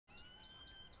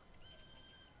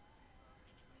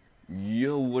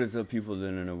Yo, what is up, people of the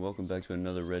internet? Welcome back to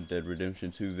another Red Dead Redemption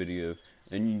 2 video.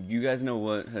 And you guys know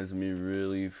what has me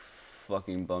really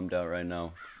fucking bummed out right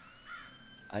now?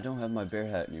 I don't have my bear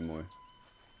hat anymore.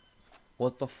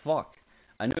 What the fuck?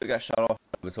 I knew it got shot off.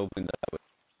 I was hoping that I would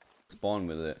spawn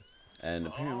with it. And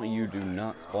apparently you do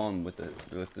not spawn with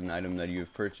an item that you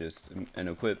have purchased and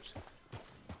equipped.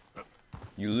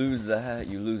 You lose the hat,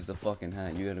 you lose the fucking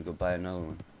hat. You gotta go buy another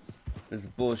one. This is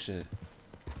bullshit.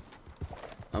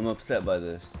 I'm upset by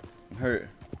this. I'm hurt.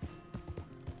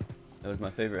 That was my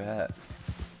favorite hat.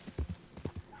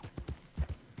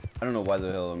 I don't know why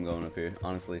the hell I'm going up here,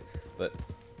 honestly, but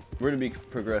we're gonna be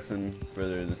progressing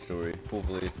further in the story.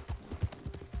 Hopefully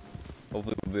we'll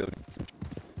be able to get some.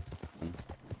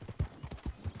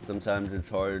 Sometimes it's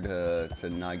hard to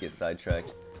not get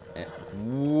sidetracked. And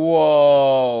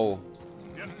whoa!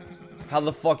 How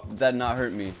the fuck did that not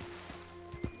hurt me?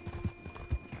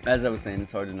 As I was saying,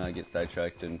 it's hard to not get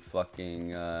sidetracked and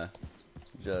fucking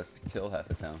just kill half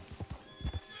a town.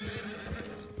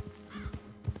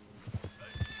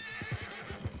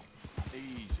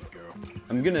 Easy, girl.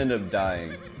 I'm gonna end up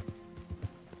dying.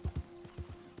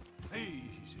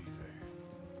 Easy there.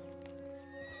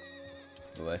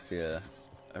 Oh, I see a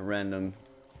random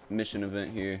mission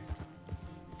event here.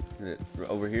 Is it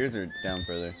over here or is it down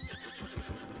further?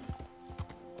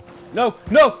 No!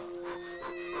 No!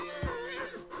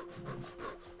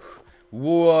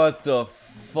 What the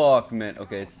fuck, man?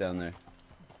 Okay, it's down there.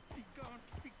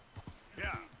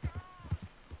 Yeah.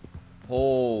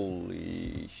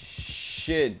 Holy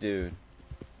shit, dude.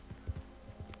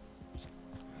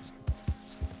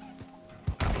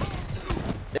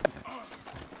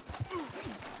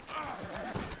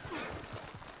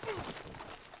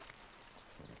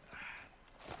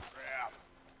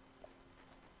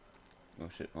 Oh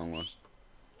shit, wrong one.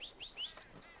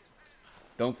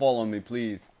 Don't fall on me,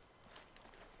 please.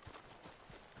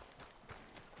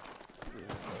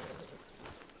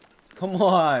 Come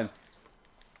on!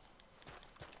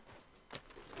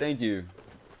 Thank you.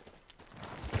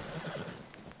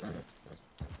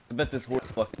 I bet this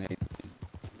horse fucking hates me.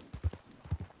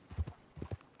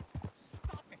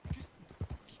 Stop it! Just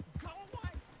go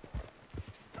away!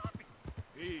 Stop it!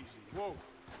 Easy. Whoa.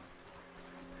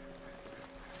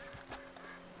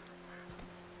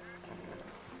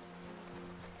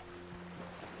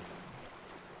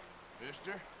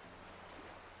 Mister?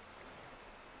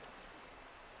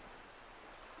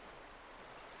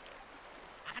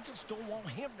 I just don't want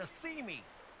him to see me.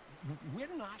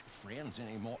 We're not friends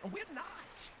anymore. We're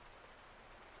not.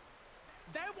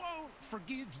 They won't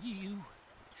forgive you.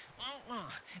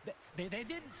 They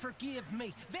didn't forgive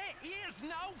me. There is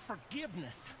no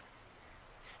forgiveness.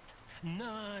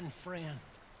 None, friend.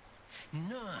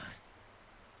 None.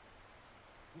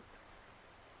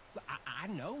 I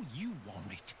know you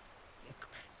want it.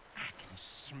 I can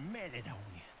smell it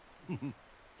on you.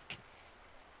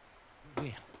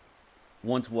 Well,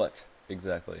 Want what?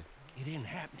 Exactly. it isn't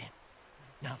happening.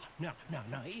 No,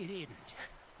 it isn't.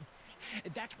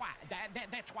 That's why.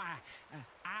 That's why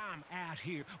I'm out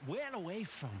here, well away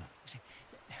from them. See,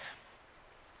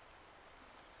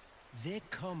 they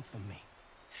come for me,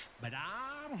 but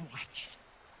I'm watching.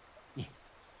 Yeah.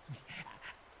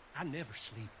 I never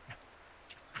sleep.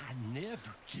 I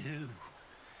never do.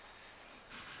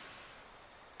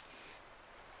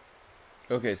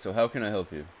 Okay, so how can I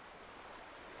help you?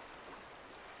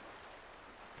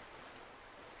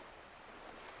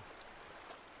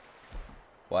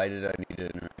 Why did I need to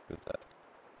interact with that?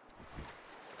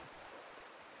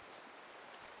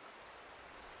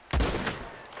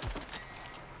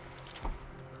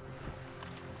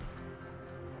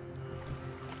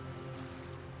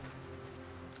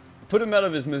 Put him out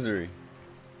of his misery.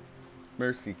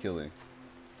 Mercy killing.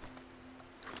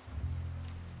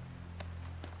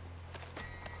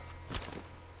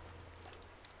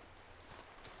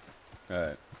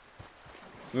 Alright.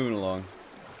 Moving along.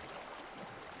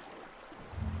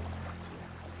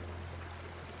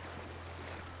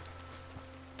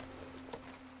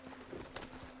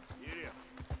 Yeah.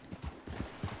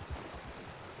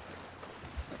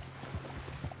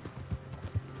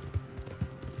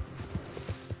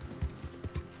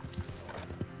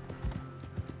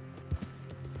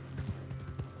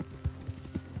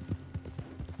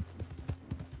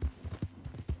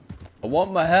 I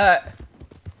want my hat.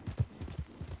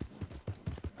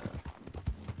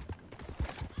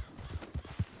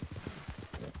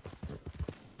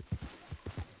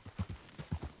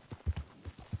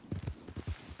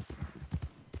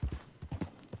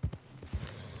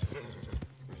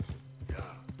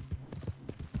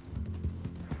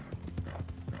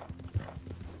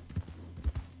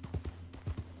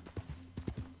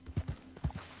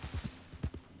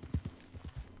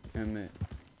 Damn it.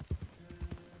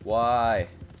 Why?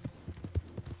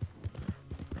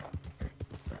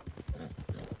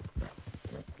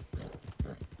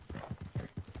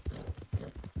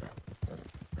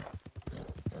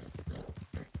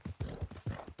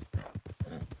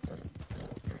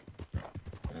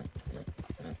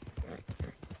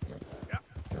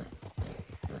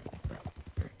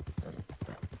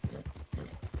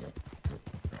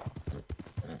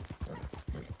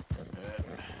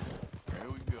 There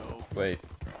we go. Wait.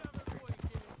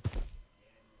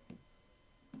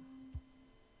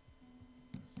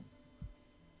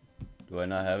 Do I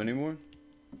not have any more?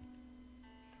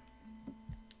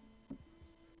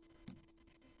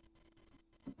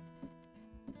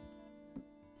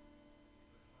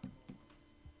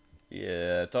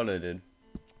 Yeah, I thought I did.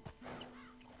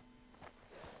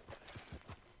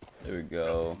 There we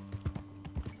go.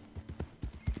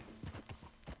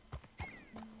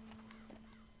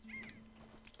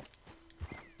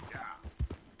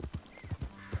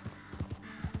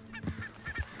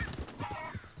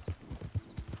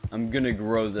 I'm gonna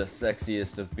grow the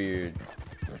sexiest of beards.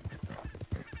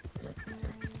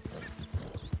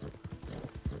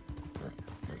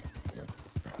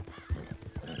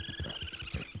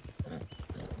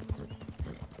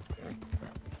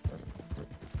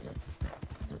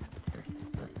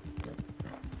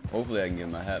 Hopefully I can get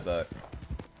my hat back.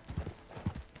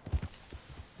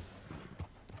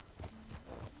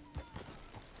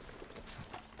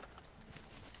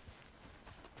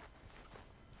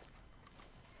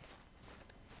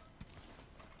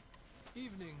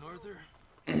 Evening, Arthur.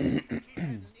 Heading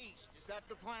east, is that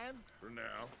the plan? For now.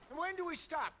 And when do we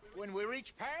stop? When we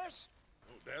reach Paris?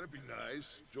 Oh, that'd be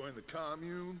nice. Join the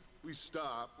commune. We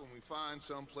stop when we find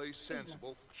someplace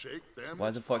sensible. Shake them.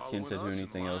 Why that's the fuck can't I following do us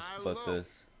anything and else lie but low.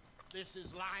 this? This is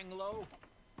lying low.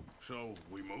 So,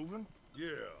 we moving? Yeah.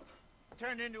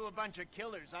 Turned into a bunch of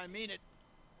killers, I mean it.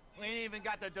 We ain't even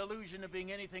got the delusion of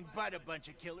being anything but a bunch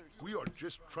of killers. We are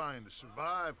just trying to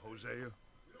survive, Hosea.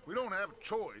 We don't have a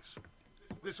choice.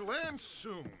 This'll end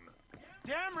soon.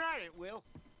 Damn right it will.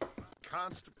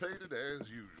 Constipated as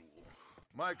usual.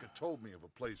 Micah told me of a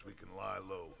place we can lie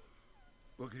low.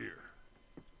 Look here.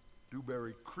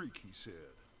 Dewberry Creek, he said.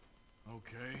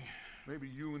 Okay. Maybe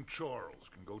you and Charles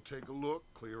can go take a look,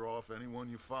 clear off anyone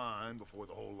you find before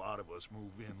the whole lot of us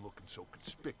move in looking so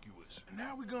conspicuous. And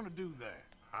how we gonna do that?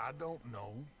 I don't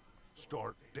know.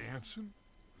 Start dancing?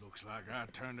 Looks like I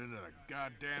turned into the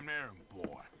goddamn errand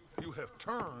boy. You have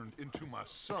turned into my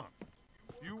son.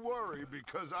 You worry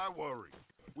because I worry.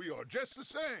 We are just the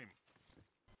same.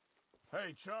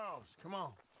 Hey, Charles, come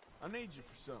on. I need you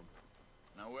for something.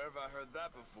 Now, where have I heard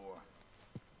that before?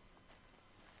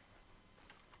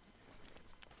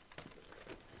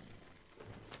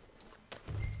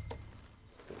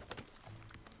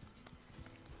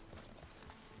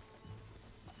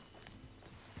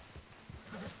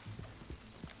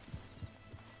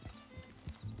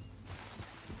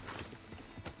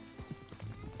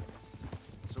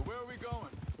 So where are we going?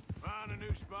 Find a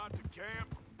new spot to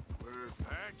camp. We're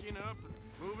packing up and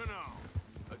moving on.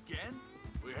 Again?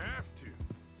 We have to,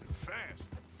 and fast.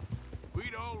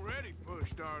 We'd already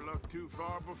pushed our luck too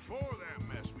far before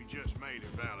that mess we just made at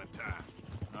Valentine.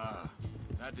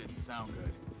 That didn't sound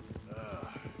good.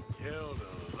 Killed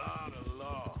a lot of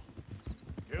law.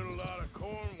 Killed a lot of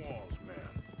Cornwall's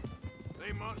men.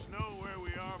 They must know where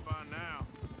we are by now.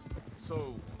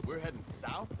 So, we're heading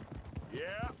south?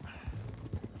 Yeah.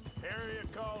 Area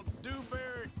called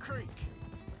Dewberry Creek.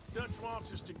 Dutch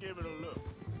wants us to give it a look.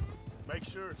 Make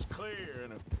sure it's clear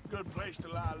and a good place to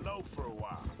lie low for a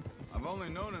while. I've only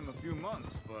known him a few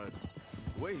months, but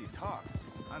the way he talks,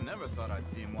 I never thought I'd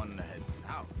see him wanting to head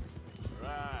south.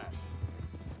 Right.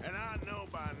 And I know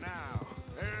by now,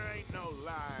 there ain't no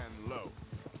lying low.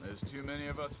 There's too many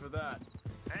of us for that.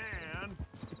 And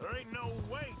there ain't no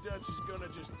way Dutch is gonna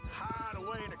just hide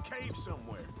away in a cave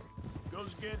somewhere.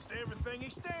 Goes against everything he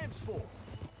stands for.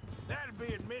 That'd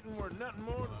be admitting we're nothing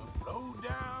more than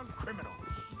low-down criminals.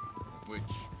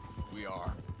 Which we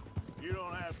are. You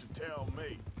don't have to tell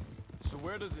me. So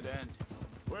where does it end?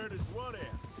 Where does what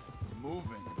end? The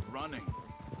moving, the running.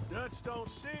 Dutch don't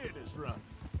see it as running.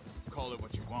 Call it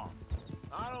what you want.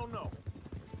 I don't know.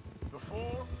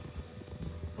 Before,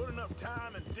 put enough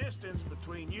time and distance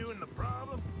between you and the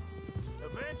problem,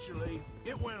 eventually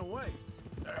it went away.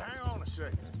 Hang on a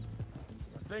second.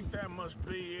 I think that must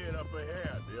be it up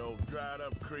ahead, the old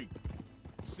dried-up creek.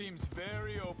 Seems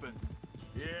very open.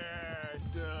 Yeah, it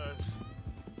does.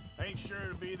 Ain't sure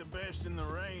to be the best in the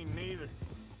rain, neither.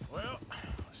 Well,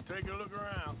 let's take a look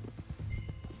around.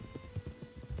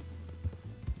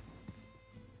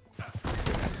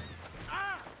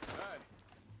 Ah!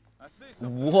 Hey,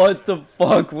 What the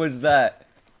fuck was that?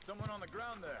 Someone on the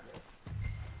ground there.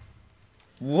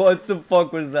 What the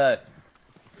fuck was that?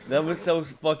 That was so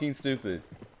fucking stupid.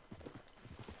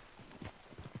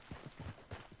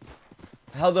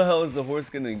 How the hell is the horse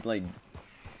gonna, like,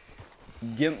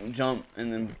 jump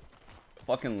and then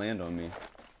fucking land on me?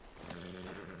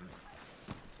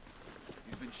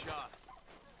 He's been shot.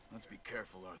 Let's be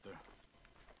careful, Arthur.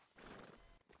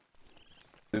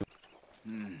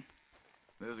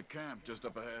 There's a camp just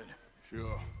up ahead.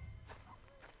 Sure.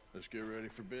 Let's get ready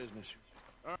for business.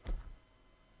 All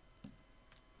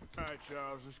right,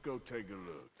 Charles, let's go take a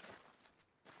look.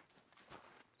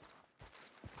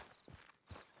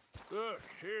 Look,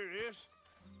 here it is.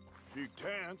 A few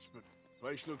tents, but the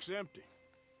place looks empty.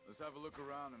 Let's have a look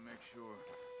around and make sure.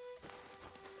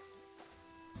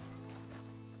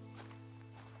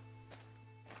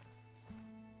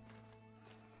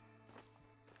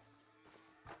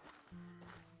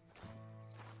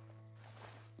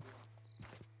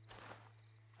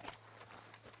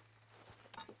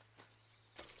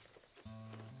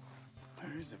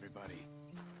 Where is everybody?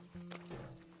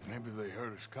 Maybe they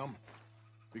heard us coming.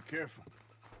 Be careful.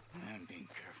 I'm being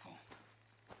careful.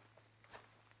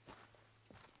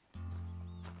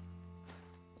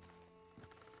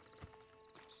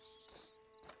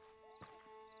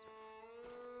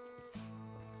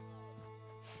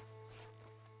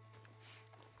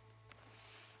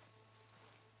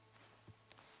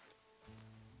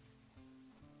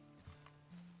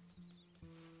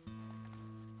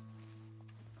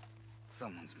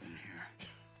 Someone's been here.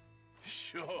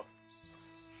 Sure.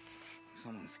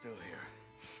 Someone's still here.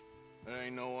 There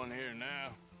ain't no one here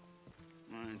now.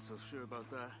 I ain't so sure about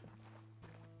that.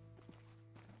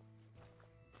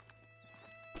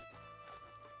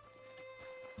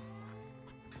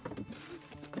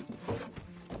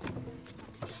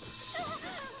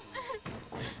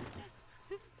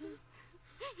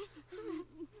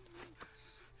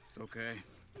 It's okay.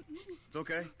 It's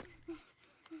okay.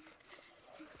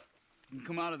 You can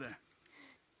come out of there.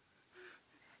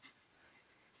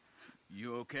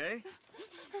 You okay?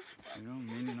 You don't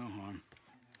mean you no harm.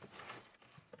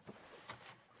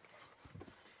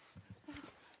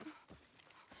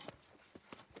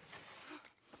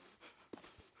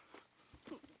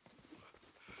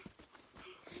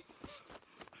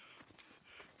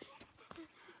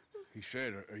 He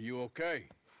said, are you okay?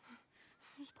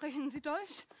 Sprechen Sie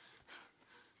Deutsch?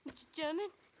 German?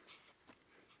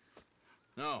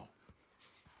 No.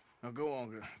 Now go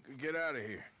on, get out of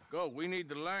here. Go, we need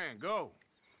the land, go.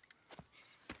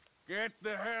 Get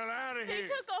the hell out of They here.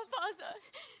 took our father.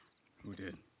 Who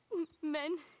did?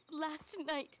 Men last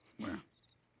night. Where?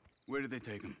 Where did they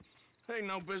take him? Ain't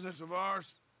no business of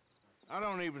ours. I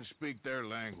don't even speak their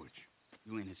language.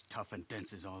 You ain't as tough and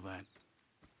dense as all that.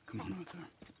 Come on, Arthur.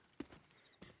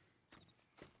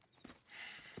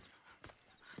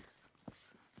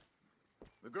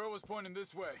 The girl was pointing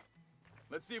this way.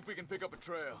 Let's see if we can pick up a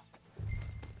trail.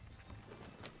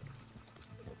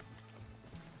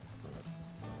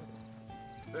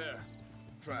 There.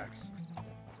 Tracks.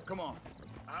 Come on.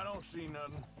 I don't see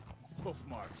nothing. Hoof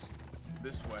marks.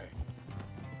 This way.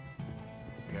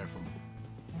 Careful.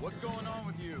 What's going on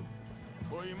with you?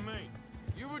 What do you mean?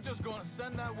 You were just going to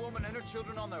send that woman and her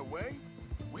children on their way?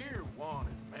 We're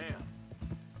wanted, man.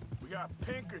 We got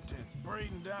Pinkertons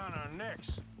breathing down our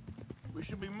necks. We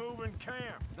should be moving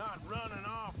camp, not running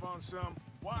off on some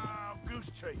wild goose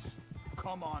chase.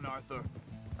 Come on, Arthur.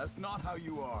 That's not how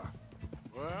you are.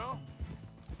 Well,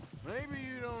 maybe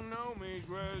you don't know me as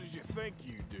well as you think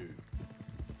you do.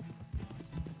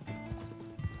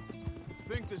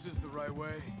 Think this is the right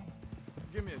way?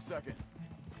 Give me a second.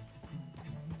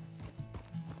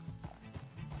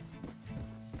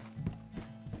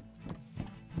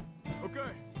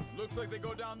 Okay, looks like they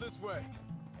go down this way.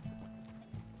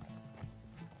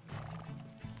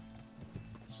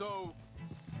 So,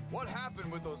 what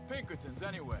happened with those Pinkertons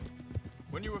anyway?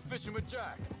 When you were fishing with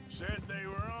Jack? Said they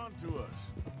were on to us.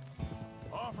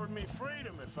 Offered me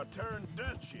freedom if I turned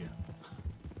Dutch in.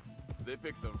 They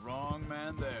picked the wrong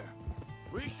man there.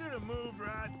 We should have moved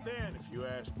right then, if you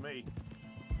ask me.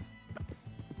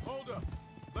 Hold up.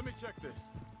 Let me check this.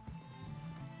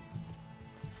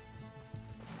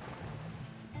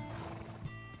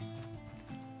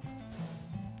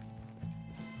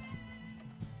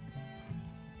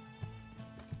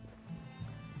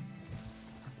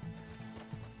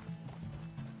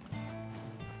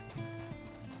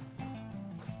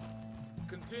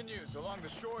 Continues along the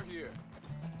shore here.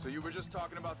 So you were just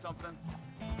talking about something?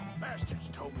 Bastards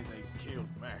told me they killed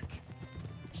Mac.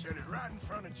 Said it right in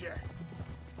front of Jack.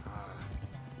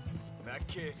 That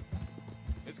kid,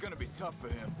 it's gonna be tough for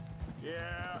him.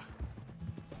 Yeah,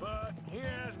 but he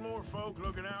has more folk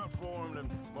looking out for him than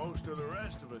most of the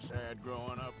rest of us had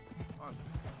growing up.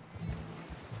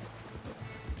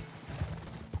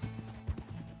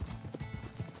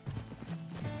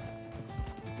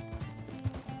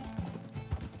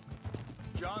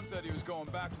 John said he was going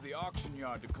back to the auction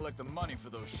yard to collect the money for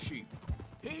those sheep.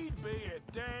 He'd be a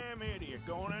damn idiot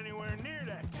going anywhere near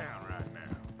that town right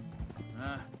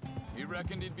now. He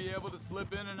reckoned he'd be able to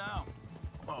slip in and out.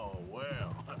 Oh,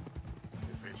 well.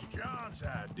 If it's John's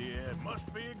idea, it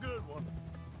must be a good one.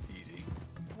 Easy.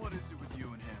 What is it with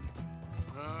you and him?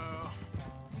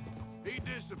 He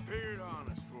disappeared on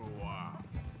us for a while.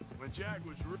 When Jack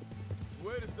was...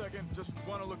 Wait a second, just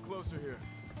want to look closer here.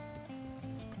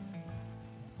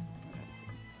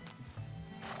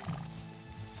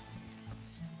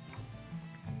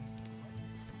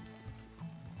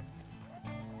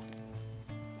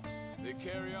 They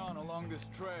carry on along this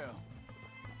trail.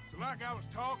 So like I was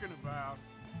talking about,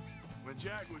 when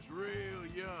Jack was real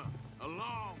young, a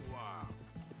long while,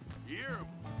 year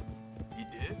He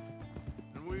did?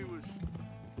 and we was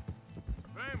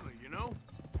family, you know?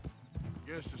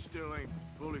 Guess I still ain't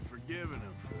fully forgiven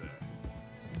him for that.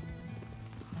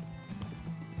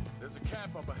 There's a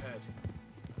camp up ahead.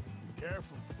 Be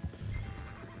careful.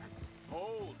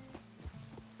 Hold.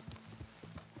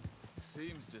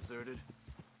 Seems deserted.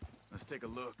 Let's take a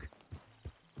look.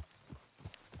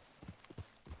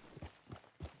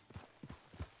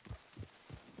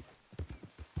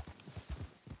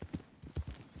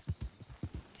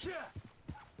 Yeah!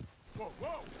 Whoa,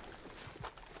 whoa!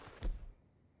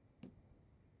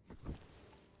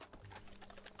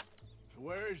 So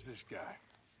where is this guy?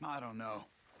 I don't know.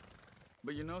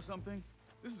 But you know something?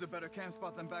 This is a better camp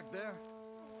spot than back there.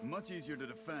 Much easier to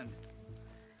defend.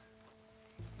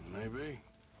 Maybe.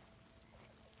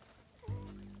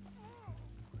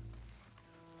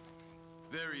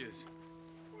 There he is.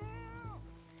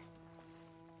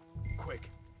 Quick.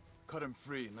 Cut him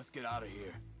free and let's get out of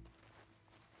here.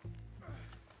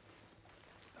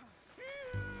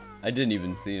 I didn't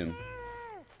even see him.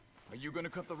 Are you gonna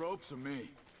cut the ropes or me?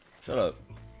 Shut up.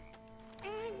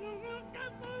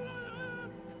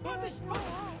 Vorsicht,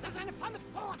 Vorsicht! Das ist eine Falle!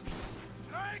 Vorsicht!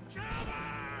 Take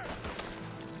cover!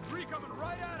 Three coming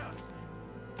right at us!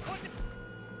 What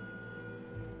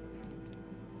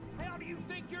the hell do you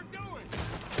think you're doing?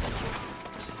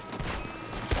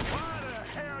 Why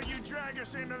the hell you drag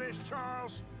us into this,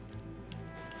 Charles?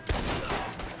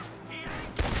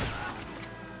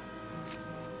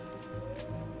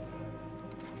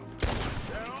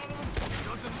 That all of them?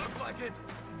 Doesn't look like it.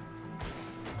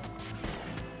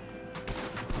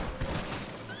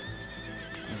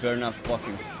 You better not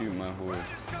fucking shoot my horse.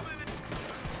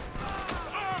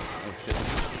 Oh shit.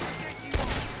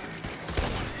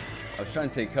 I was trying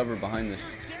to take cover behind this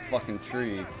fucking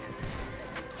tree.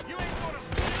 You ain't gonna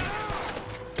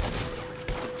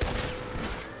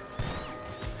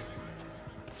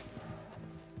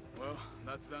Well,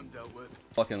 that's them dealt with.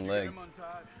 Fucking Get leg. them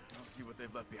untied. I'll see what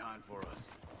they've left behind for us.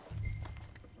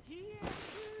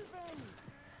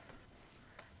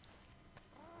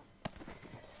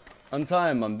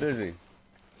 Untie him, I'm busy.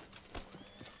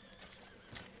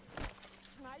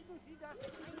 Schneiden Sie das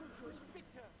Ding durch,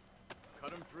 bitte!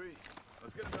 Cut him free.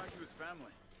 Let's get him back to his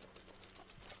family.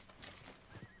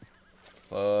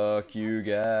 Fuck you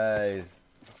guys.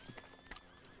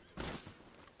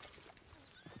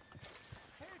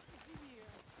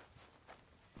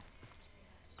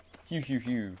 Hew, hew,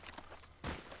 hew. I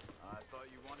thought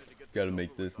you wanted to get Gotta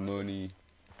make this money.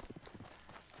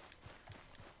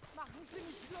 Machen Sie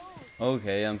mich los!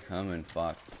 Okay, I'm coming.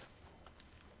 Fuck.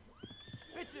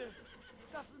 Bitte!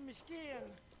 Lassen mich gehen!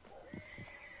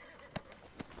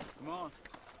 Come on.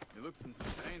 You look in some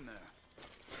pain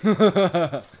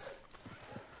there.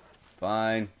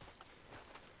 Fine.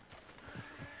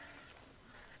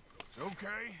 It's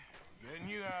okay. Getting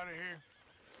you out of here.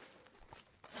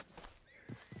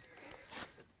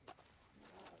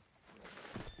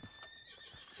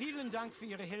 Vielen Dank für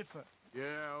Ihre Hilfe.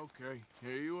 Yeah, okay.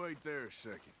 Here, you wait there a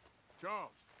second.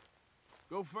 Charles,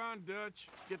 go find Dutch,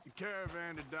 get the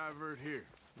caravan to divert here.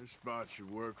 This spot should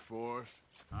work for us.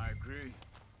 I agree.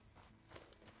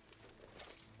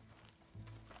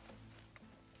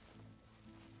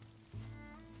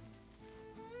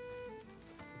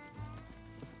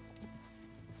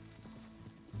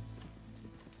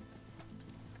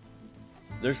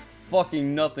 There's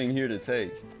fucking nothing here to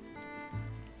take.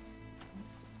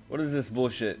 What is this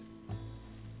bullshit?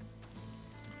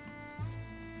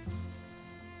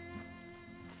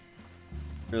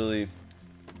 Really?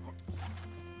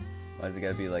 Why's it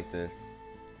gotta be like this?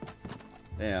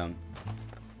 Damn.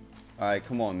 Alright,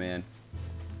 come on, man.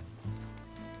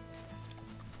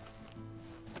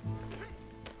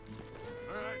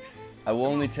 Alright. I will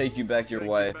only take you back to your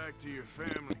wife. Back to your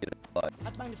family.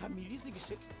 Hat meine Familie sie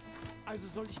geschickt? Also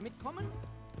soll ich mitkommen?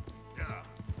 Yeah.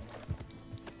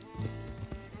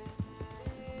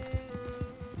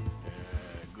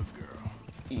 Good girl.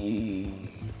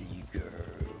 Easy girl.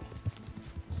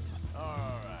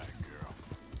 Alright, girl.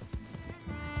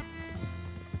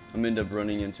 I'm end up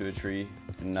running into a tree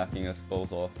and knocking us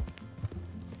both off.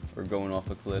 Or going off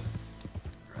a cliff.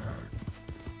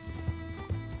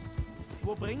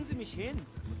 Wo bringen Sie mich hin?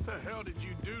 What the hell did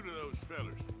you do to those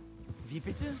fellers? Wie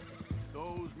bitte?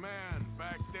 Those men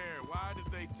back there, why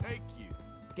did they take you?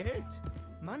 Geld.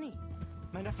 Money.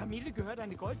 Meiner Familie gehört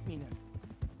eine Goldmine.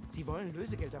 Sie wollen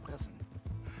Lösegeld erpressen.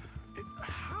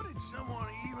 How did someone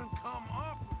even come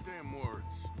up with them words?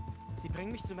 Sie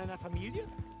bringen mich zu meiner Familie?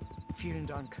 Vielen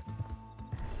Dank.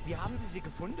 Wie haben Sie sie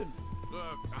gefunden?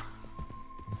 Look,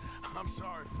 I'm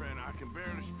sorry, friend. I can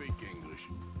barely speak English.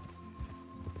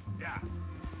 Yeah.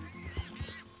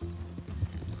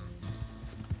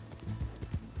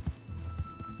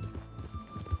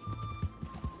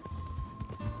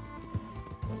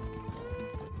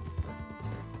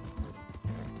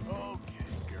 Okay,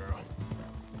 girl.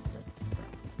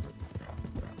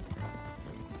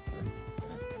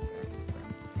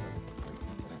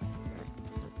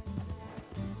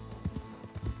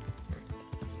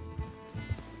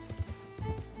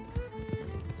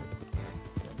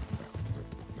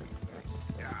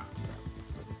 Yeah.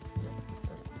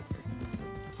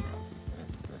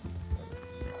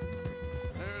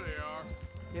 There they are.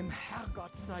 Dem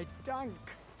Herrgott sei Dank.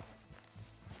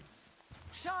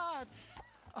 Schatz!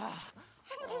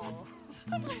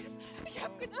 Andreas, ich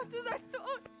hab gedacht, du seist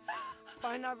tot.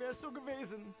 Beinahe wär's so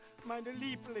gewesen. Meine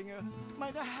Lieblinge.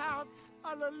 Meine Herz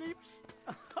allerliebsten.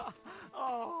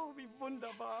 Oh, wie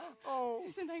wunderbar. Oh,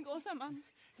 Sie sind ein großer Mann.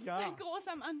 ja. Ein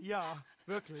großer Mann. Ja,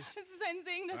 wirklich. Es ist ein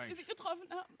Segen, dass wir Sie getroffen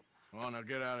haben. Come on, now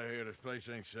get out of here. This place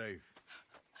ain't safe.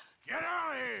 Get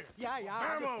out of here! Ja, ja,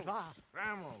 alles Vamos! klar.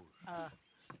 Vamos!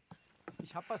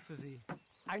 Ich hab was für Sie.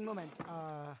 Einen Moment.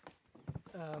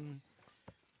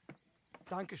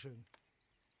 Dankeschön.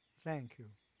 Thank you.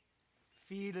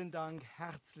 Vielen Dank,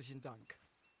 herzlichen Dank.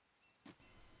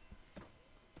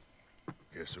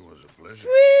 Guess it was a pleasure.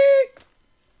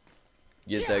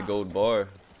 Get that gold bar.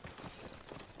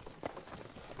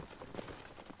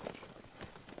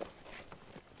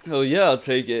 Hell yeah, I'll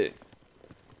take it.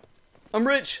 I'm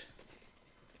rich.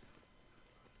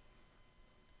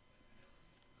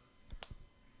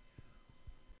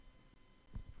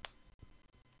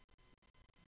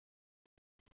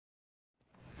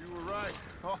 You were right.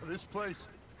 Oh, this place.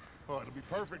 Oh, it'll be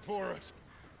perfect for us.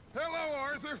 Hello,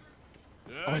 Arthur.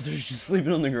 Arthur's just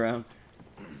sleeping on the ground.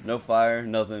 No fire,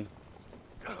 nothing.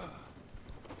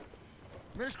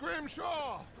 Miss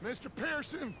Grimshaw, Mr.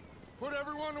 Pearson, put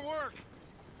everyone to work.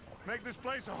 Make this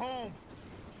place a home.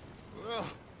 Well,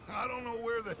 I don't know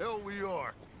where the hell we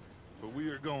are, but we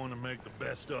are going to make the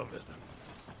best of it.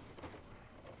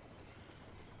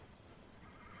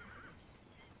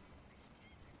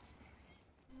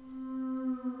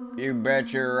 You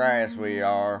bet your ass we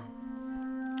are.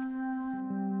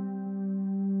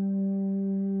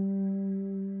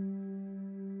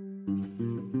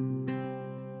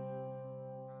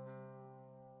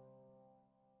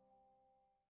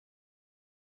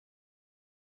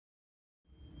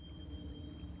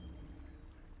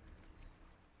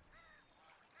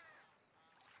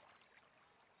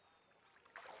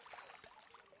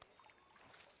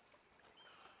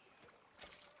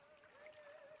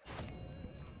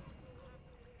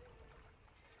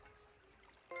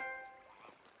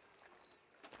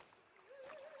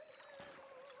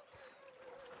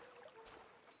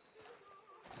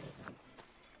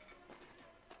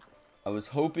 I was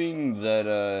hoping that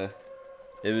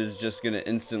it was just gonna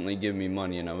instantly give me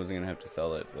money and I wasn't gonna have to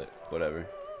sell it, but whatever.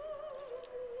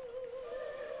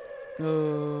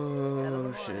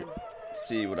 Oh shit. Let's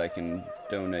see what I can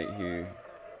donate here.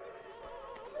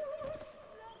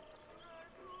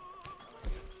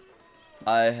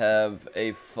 I have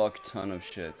a fuck ton of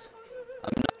shit.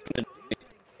 I'm not gonna donate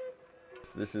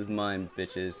this. This is mine,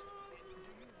 bitches.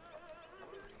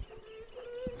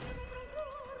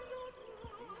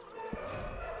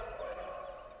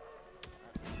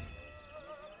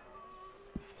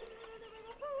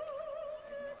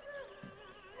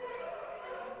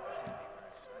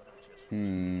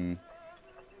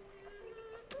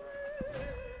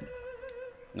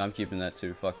 No, I'm keeping that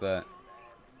too. Fuck that.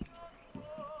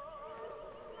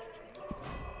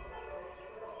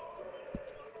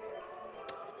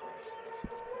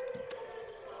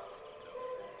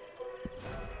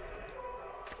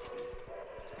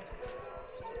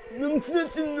 I'm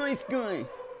such a nice guy.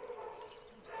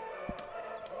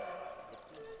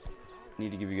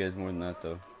 Need to give you guys more than that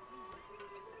though.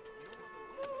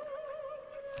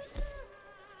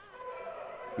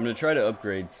 I'm gonna try to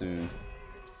upgrade soon.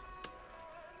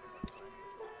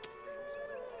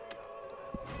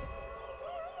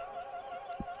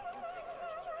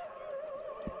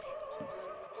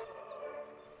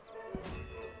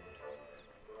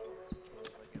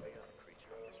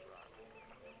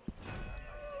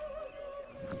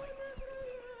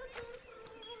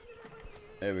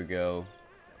 There we go.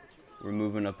 We're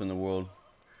moving up in the world.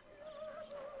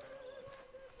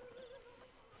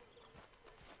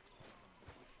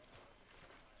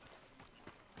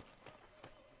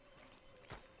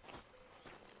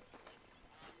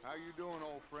 How you doing,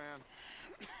 old friend?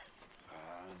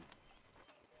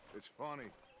 It's funny,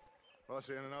 us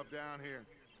ending up down here.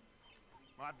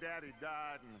 My daddy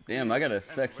died in Damn, I got a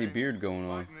sexy beard going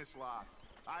on. fighting this lot.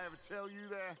 I ever tell you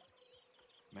that?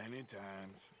 Many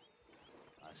times.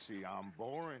 I see I'm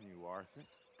boring you, Arthur.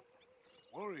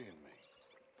 Worrying me.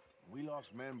 We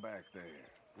lost men back there.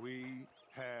 We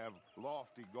have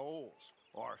lofty goals,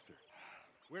 Arthur.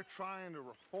 We're trying to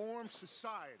reform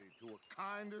society to a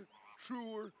kinder,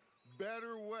 truer,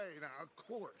 better way. Now, of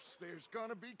course, there's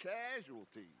gonna be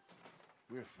casualties.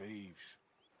 We're thieves.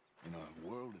 In a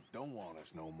world that don't want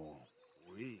us no more.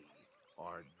 We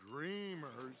are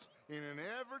dreamers in an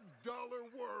ever duller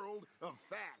world of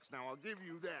facts. Now, I'll give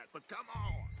you that, but come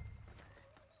on.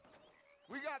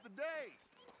 We got the day.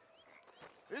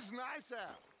 It's nice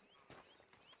out.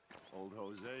 Old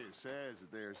Hosea says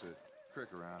that there's a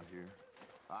creek around here.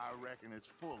 I reckon it's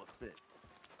full of fish.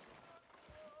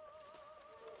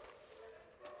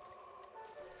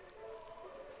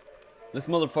 This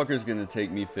motherfucker's gonna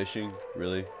take me fishing,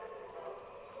 really?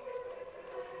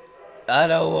 I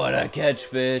don't wanna catch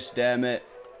fish, damn it.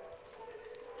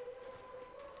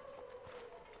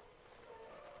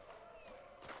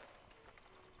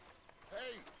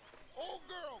 Hey, old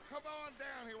girl, come on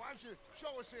down here. Why don't you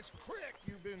show us this creek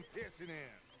you've been pissing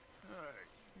in? Hey,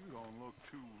 you don't look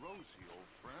too rosy,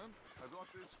 old friend. I thought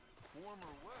this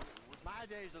warmer weather would... My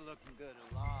days are looking good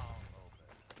along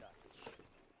over Dutch.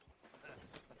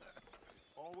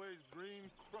 Always green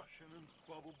crushing and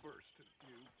bubble bursting,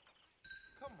 you.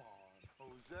 Come on,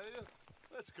 Hosea.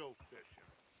 Let's go fishing.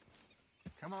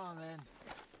 Come on, then.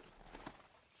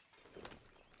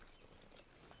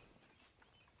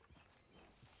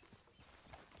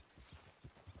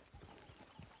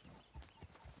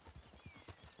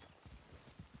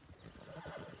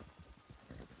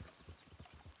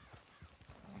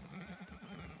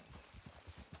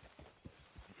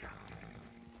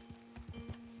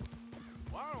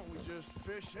 Why don't we just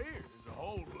fish here? There's a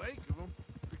whole lake of them.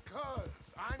 Because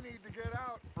I need to get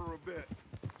out for a bit.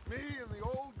 Me and the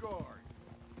old guard.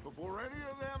 Before any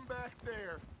of them back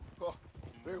there, oh,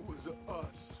 there was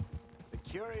us. The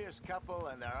curious couple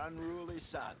and their unruly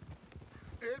son.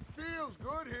 It feels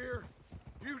good here.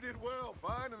 You did well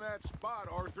finding that spot,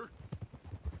 Arthur.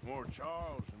 More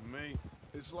Charles than me.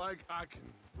 It's like I can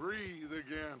breathe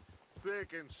again,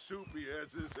 thick and soupy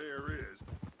as this air is.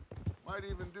 Might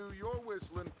even do your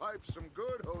whistling pipes some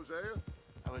good, Hosea.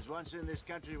 I was once in this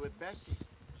country with Bessie.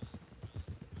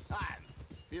 Ah,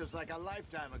 feels like a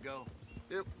lifetime ago.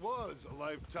 It was a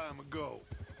lifetime ago.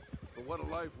 But what a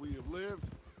life we have lived,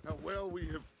 how well we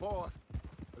have fought,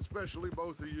 especially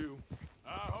both of you.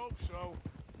 I hope so.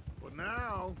 But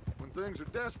now, when things are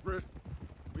desperate,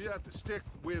 we have to stick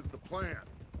with the plan.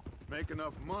 Make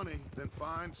enough money, then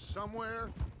find somewhere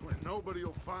where nobody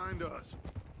will find us.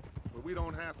 Where we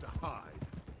don't have to hide.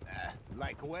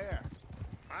 Like where?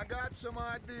 I got some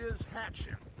ideas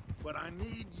hatching, but I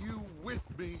need you with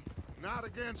me, not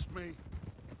against me.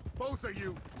 Both of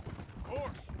you. Of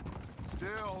course.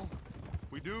 Still,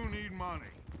 we do need money.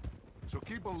 So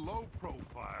keep a low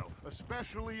profile,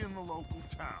 especially in the local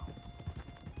town.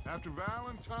 After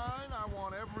Valentine, I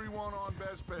want everyone on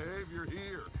best behavior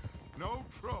here. No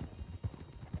trouble.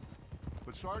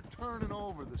 But start turning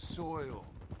over the soil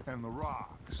and the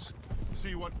rocks.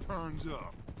 See what turns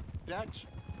up. Dutch,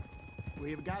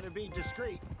 we've got to be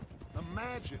discreet.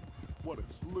 Imagine what a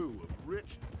slew of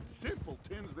rich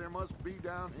simpletons there must be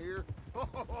down here.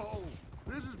 Oh,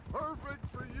 this is perfect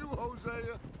for you,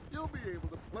 Hosea. You'll be able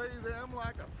to play them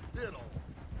like a fiddle.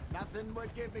 Nothing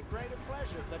would give me greater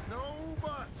pleasure, but No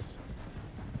buts.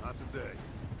 Not today.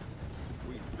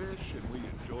 We fish and we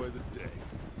enjoy the day.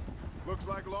 Looks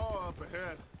like law up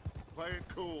ahead. Play it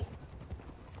cool.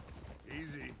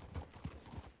 Easy.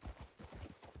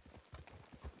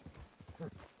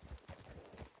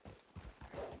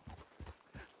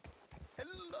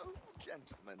 hello,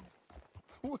 gentlemen.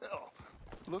 Well,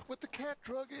 Look what the cat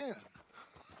drug in.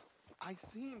 I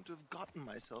seem to have gotten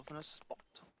myself in a spot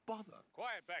of bother.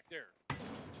 Quiet back there.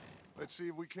 Let's see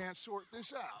if we can't sort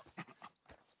this out.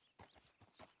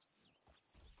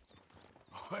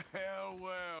 Well,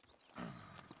 well.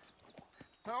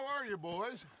 How are you,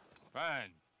 boys?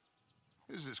 Fine.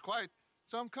 This is quite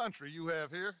some country you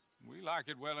have here. We like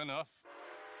it well enough.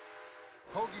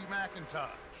 Hoagie McIntosh,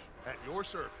 at your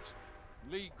service.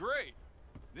 Lee Gray.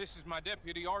 This is my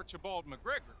deputy Archibald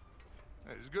McGregor.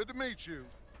 It's good to meet you.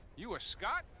 You a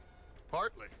Scot?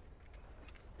 Partly.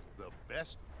 The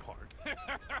best part.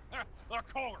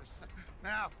 Of course.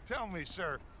 Now, tell me,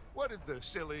 sir, what did the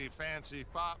silly, fancy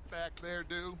fop back there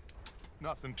do?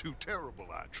 Nothing too terrible,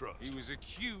 I trust. He was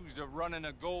accused of running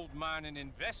a gold mining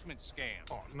investment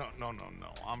scam. Oh, no.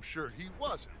 I'm sure he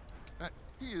wasn't.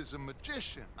 He is a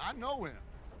magician. I know him.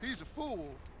 He's a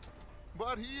fool,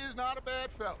 but he is not a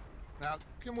bad fellow. Now,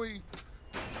 can we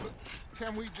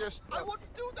just... I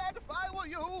wouldn't do that if I were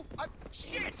you.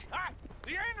 Shit!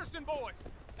 The Anderson boys!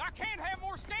 I can't have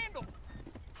more scandal!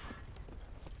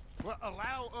 Well,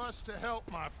 allow us to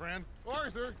help, my friend.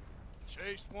 Arthur,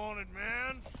 Chase wanted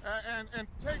man. and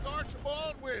take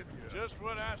Archibald with you. Just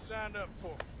what I signed up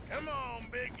for. Come on,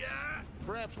 big guy.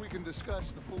 Perhaps we can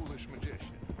discuss the foolish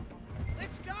magician.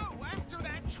 Let's go after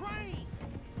that train.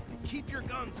 Keep your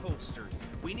guns holstered.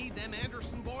 We need them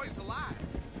Anderson boys alive.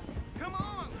 Come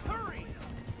on, hurry.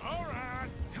 All right.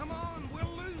 Come on, we're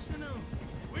losing them.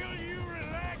 Will you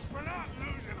relax? We're not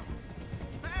losing them.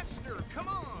 Faster, come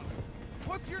on.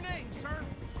 What's your name, sir?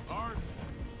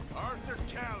 Arthur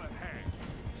Callahan.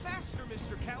 Faster,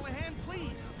 Mr. Callahan,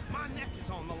 please. My neck is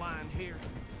on the line here.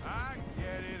 I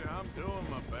get it. I'm doing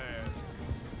my best.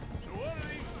 So what are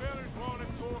these fellas wanted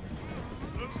for?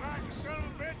 Looks like the son of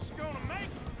a bitch is gonna make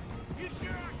it. You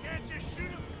sure I can't just shoot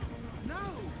him? No,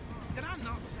 did I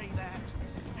not say that?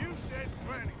 You said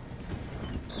plenty.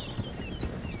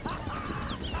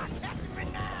 Catch me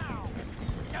now!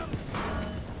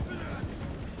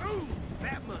 Ooh,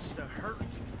 that must have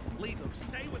hurt. Leave him.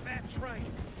 Stay with that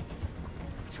train.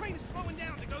 The train is slowing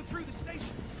down to go through the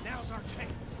station. Now's our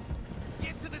chance.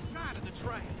 Get to the side of the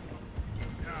train.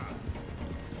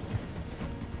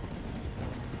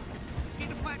 See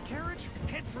the flat carriage?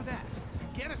 Head for that.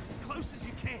 Get us as close as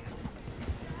you can.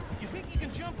 You think you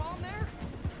can jump on there?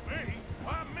 Me?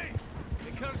 Why me?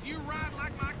 Because you ride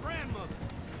like my grandmother.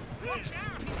 Watch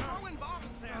out, he's throwing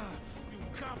bottles at us. You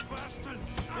cop bastard!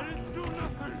 I didn't do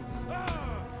nothing!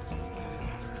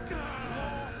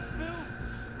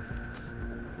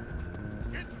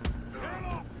 Get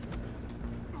off!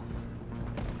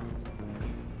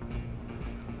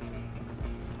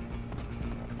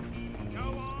 Go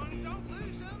on, don't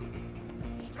lose him.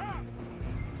 Stop!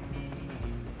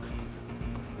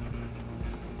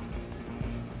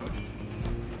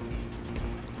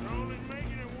 You're only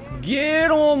making it worse.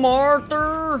 Get him,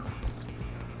 Arthur!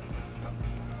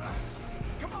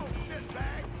 Come on,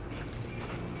 shitbag!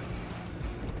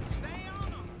 Stay on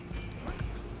him.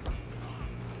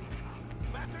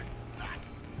 Bastard!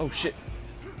 Oh shit.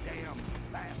 Damn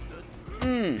bastard!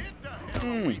 Get the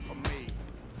hell away from me!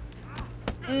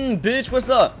 Bitch, what's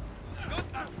up?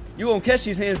 You won't catch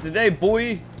these hands today,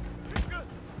 boy.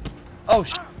 Oh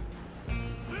shit.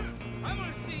 I'm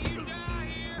gonna see you die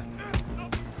here.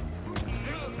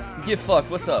 Get fucked,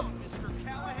 what's up? Mr.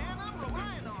 Callahan, I'm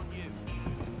relying on you.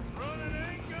 Running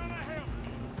ain't gonna help.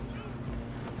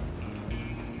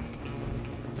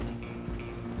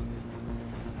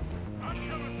 I'm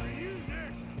coming for you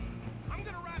next. I'm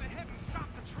gonna ride ahead and stop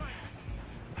the train.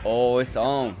 Oh, it's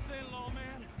on. Then,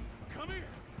 lawman, come here.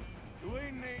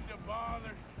 We need to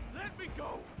bother. Let me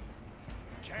go.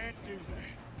 Can't do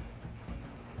that.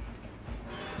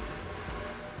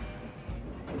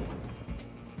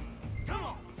 Come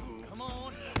on, fool. Come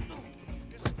on.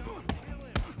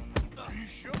 You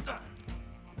sure?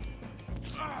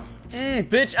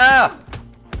 Bitch, ah!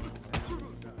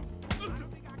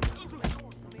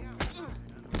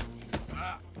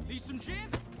 Need some gin?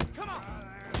 Come on.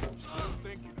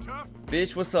 Think you're tough?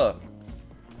 Bitch, what's up?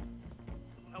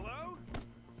 Hello?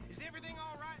 Is everything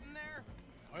all right in there?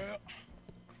 Well,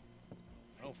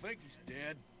 I don't think he's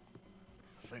dead.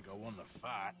 I think I won the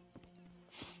fight.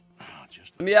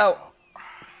 Just Let me out.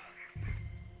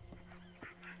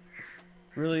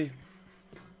 Really?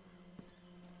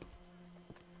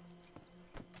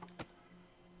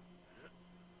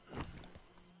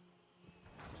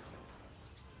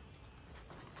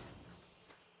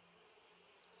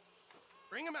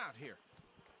 Bring him out here.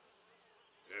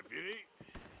 Deputy,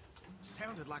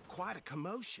 Sounded like quite a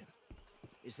commotion.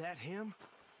 Is that him?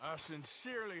 I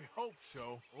sincerely hope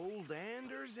so. Old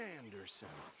Anders Anderson.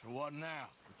 So what now?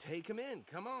 The Take him in,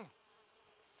 come on.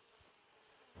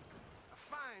 A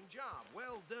fine job,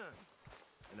 well done.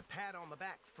 And a pat on the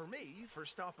back for me for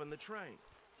stopping the train.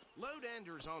 Load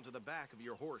Anders onto the back of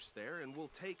your horse there, and we'll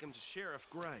take him to Sheriff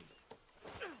Gray.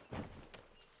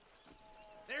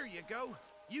 There you go.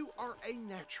 You are a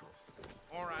natural.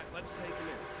 All right, let's take him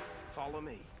in. Follow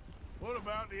me. What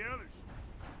about the others?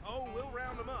 Oh, we'll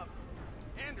round them up.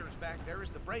 Anders back there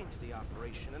is the brains of the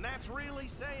operation, and that's really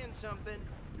saying something.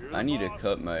 I need to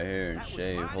cut my hair and That was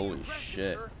shave. mighty Holy impressive,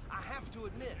 shit. sir. I have to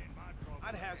admit,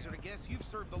 I'd hazard a guess you've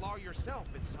served the law yourself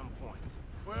at some point.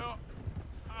 Well,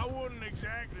 I wouldn't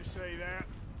exactly say that.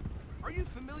 Are you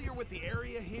familiar with the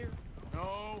area here?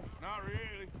 No, not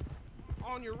really.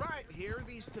 On your right here,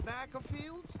 these tobacco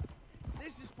fields?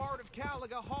 This is part of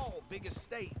Caliga Hall, big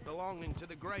estate belonging to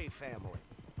the Gray family.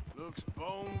 Looks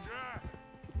bone dry.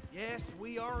 Yes,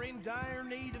 we are in dire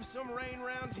need of some rain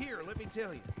round here, let me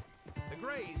tell you. The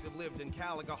Grays have lived in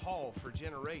Caliga Hall for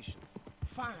generations.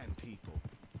 Fine people.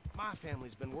 My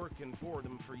family's been working for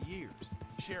them for years.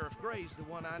 Sheriff Gray's the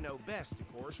one I know best,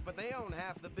 of course, but they own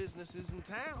half the businesses in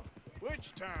town.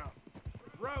 Which town?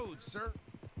 Rhodes, sir.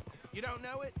 You don't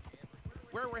know it?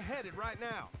 Where we're headed right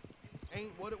now.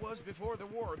 Ain't what it was before the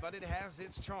war, but it has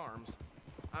its charms.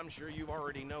 I'm sure you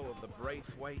already know of the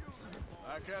Braithwaites.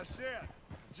 Like I said,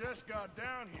 just got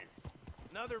down here.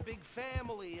 Another big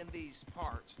family in these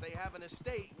parts. They have an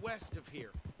estate west of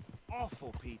here.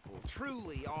 Awful people,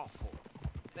 truly awful.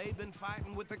 They've been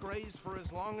fighting with the Grays for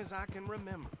as long as I can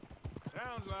remember.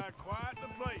 Sounds like quite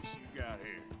the place you got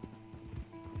here.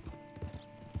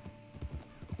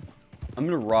 I'm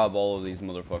gonna rob all of these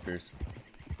motherfuckers.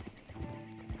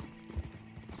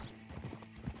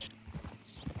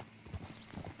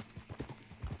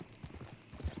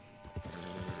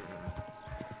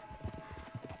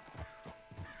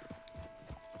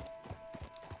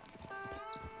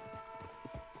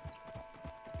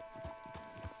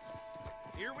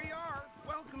 Here we are.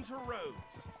 Welcome to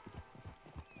Rhodes.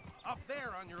 Up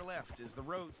there on your left is the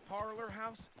Rhodes Parlor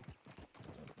House.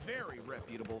 Very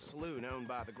reputable saloon owned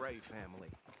by the Gray family.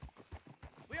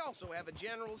 We also have a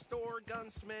general store,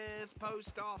 gunsmith,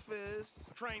 post office,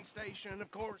 train station,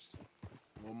 of course.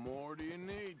 What more do you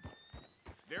need?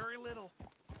 Very little.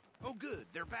 Oh, good,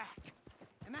 they're back.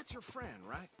 And that's your friend,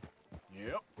 right?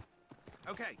 Yep.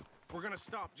 Okay, we're gonna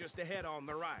stop just ahead on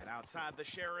the right, outside the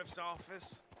sheriff's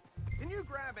office. Can you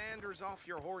grab Anders off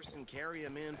your horse and carry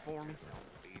him in for me?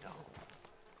 Vito.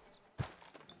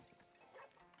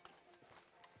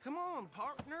 Come on,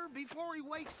 partner, before he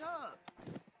wakes up.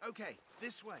 Okay,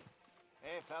 this way.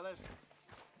 Hey, fellas.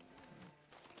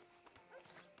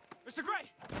 Mr.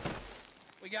 Gray!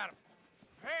 We got him.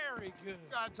 Very good.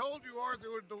 I told you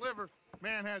Arthur would deliver.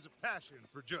 Man has a passion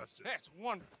for justice. That's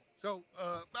wonderful. So,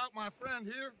 about my friend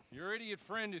here? Your idiot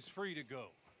friend is free to go.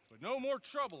 But no more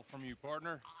trouble from you,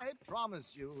 partner. I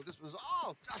promise you, this was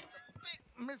all just a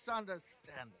big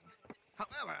misunderstanding.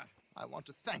 However, I want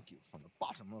to thank you from the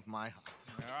bottom of my heart.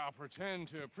 I'll pretend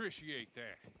to appreciate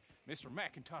that. Mr.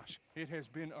 McIntosh, it has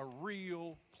been a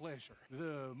real pleasure.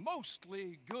 The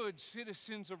mostly good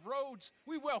citizens of Rhodes,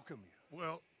 we welcome you.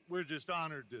 Well, we're just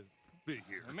honored to be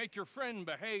here. And make your friend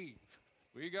behave.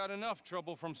 We got enough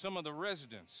trouble from some of the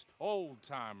residents,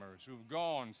 old-timers who've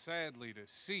gone, sadly, to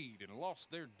seed and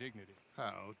lost their dignity.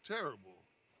 How terrible.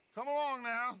 Come along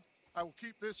now. I will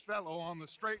keep this fellow on the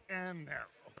straight and narrow.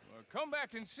 Come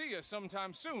back and see us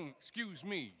sometime soon. Excuse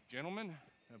me, gentlemen.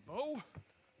 Bo,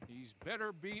 these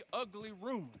better be ugly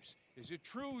rumors. Is it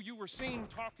true you were seen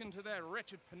talking to that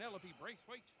wretched Penelope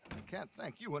Braithwaite? I can't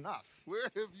thank you enough. Where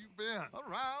have you been?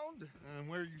 Around. And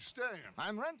where are you staying?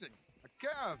 I'm renting a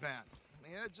caravan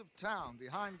on the edge of town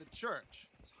behind the church.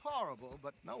 It's horrible,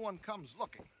 but no one comes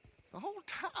looking. The whole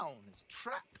town is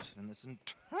trapped in this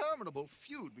interminable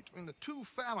feud between the two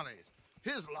families.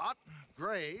 His lot,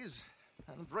 Gray's,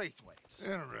 and Braithwaite's.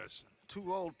 Interesting.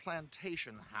 Two old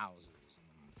plantation houses,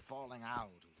 and falling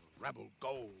out over rebel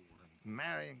gold, and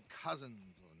marrying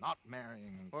cousins or not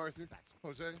marrying. Arthur,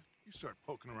 Jose, you start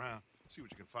poking around. See what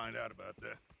you can find out about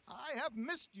that. I have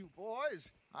missed you,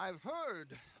 boys. I've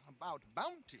heard about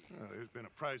bounty. Well, there's been a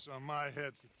price on my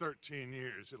head for 13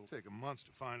 years. It'll take a month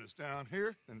to find us down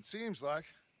here, and it seems like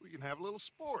we can have a little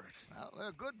sport. Well,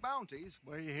 they're good bounties.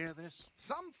 Where you hear this?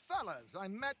 Some fellas I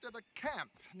met at a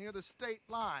camp near the state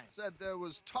line said there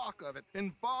was talk of it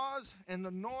in bars in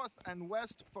the north and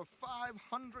west for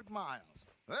 500 miles.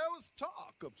 There was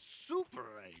talk of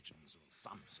super agents of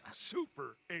some sort.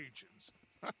 Super agents.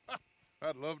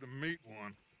 I'd love to meet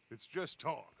one. It's just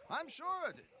talk. I'm sure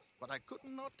it is, but I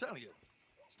couldn't not tell you.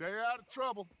 Stay out of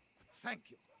trouble.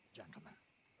 Thank you, gentlemen.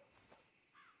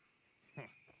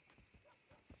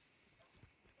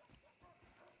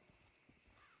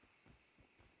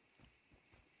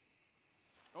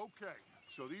 Okay,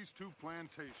 so these two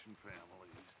plantation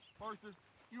families. Arthur,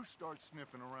 you start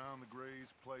sniffing around the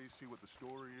Gray's place, see what the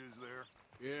story is there.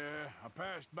 Yeah, I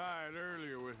passed by it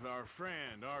earlier with our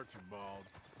friend, Archibald.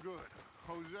 Good.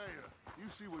 Hosea, you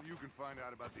see what you can find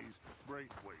out about these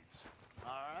Braithwaites.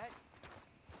 All right.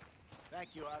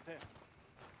 Thank you, Arthur.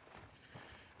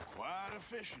 Quite a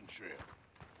fishing trip.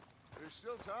 There's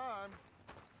still time.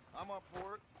 I'm up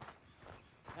for it.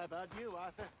 How about you,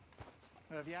 Arthur?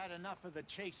 Or have you had enough of the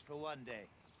chase for one day?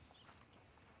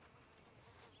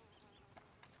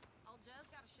 Old Joe's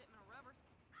got a shipment of rubbers.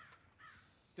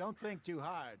 Don't think too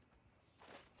hard.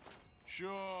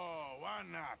 Sure, why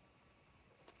not?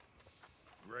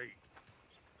 Great.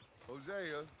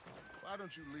 Hosea, why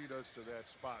don't you lead us to that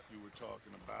spot you were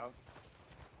talking about?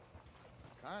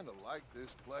 Kinda like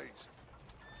this place.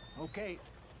 Okay.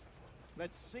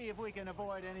 Let's see if we can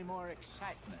avoid any more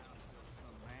excitement.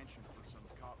 Some mansion for some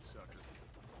cocksucker.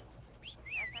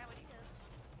 That's how it is.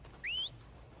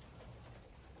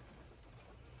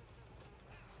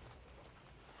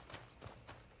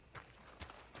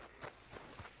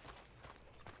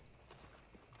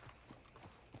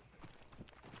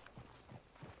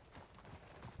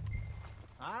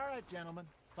 All right, gentlemen.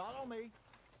 Follow me.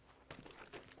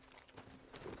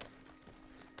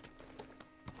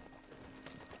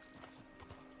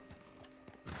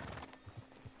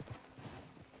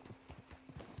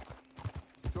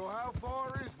 So how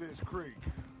far is this creek?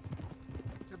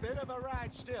 It's a bit of a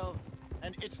ride still,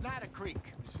 and it's not a creek.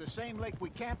 It's the same lake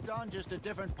we camped on, just a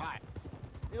different part.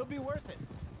 It'll be worth it.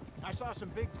 I saw some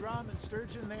big drum and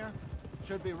sturgeon there.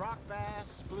 Should be rock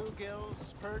bass,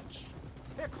 bluegills, perch,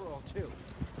 pickerel too.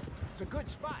 It's a good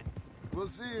spot. We'll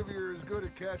see if you're as good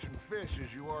at catching fish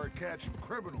as you are at catching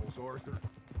criminals, Arthur.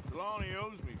 Trelawney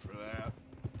owes me for that.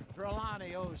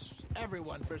 Trelawney owes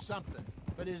everyone for something,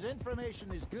 but his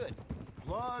information is good.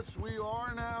 Plus, we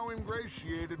are now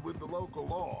ingratiated with the local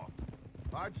law.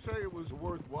 I'd say it was a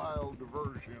worthwhile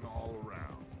diversion all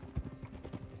around.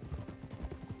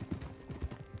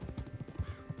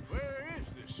 Where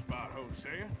is this spot,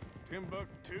 Hosea?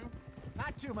 Timbuktu?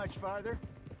 Not too much farther.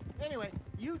 Anyway,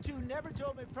 you two never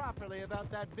told me properly about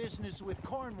that business with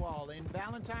Cornwall in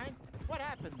Valentine. What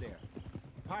happened there?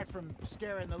 Apart from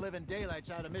scaring the living daylights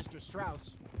out of Mr.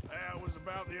 Strauss. That was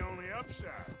about the only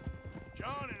upside.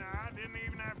 John and I didn't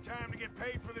even have time to get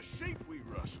paid for the sheep we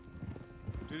rustled.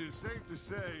 It is safe to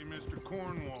say Mr.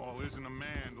 Cornwall isn't a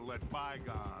man to let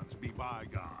bygones be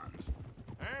bygones.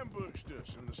 Ambushed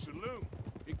us in the saloon.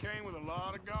 He came with a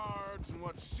lot of guards and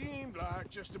what seemed like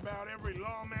just about every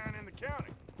lawman in the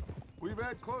county. We've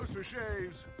had closer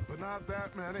shaves, but not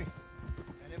that many.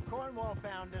 And if Cornwall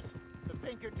found us, the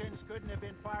Pinkertons couldn't have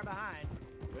been far behind.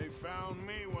 They found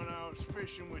me when I was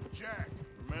fishing with Jack,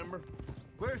 remember?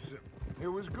 Listen, it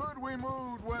was good we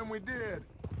moved when we did,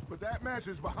 but that mess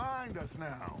is behind us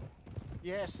now.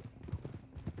 Yes.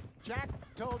 Jack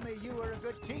told me you were a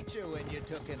good teacher when you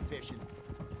took him fishing.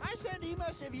 I said he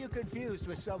must have you confused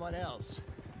with someone else.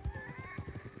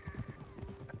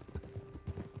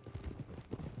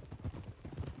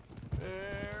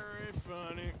 Very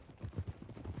funny.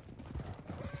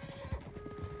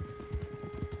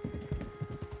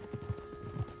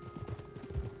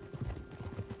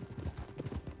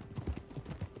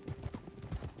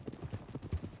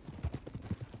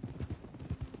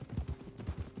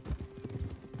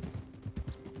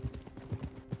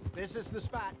 This is the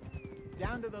spot.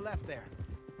 Down to the left there.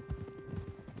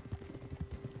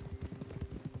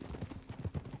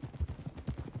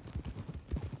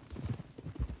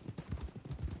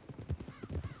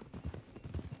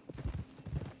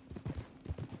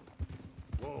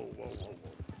 Whoa, whoa, whoa,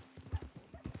 whoa.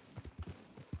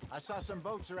 I saw some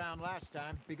boats around last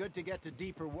time. Be good to get to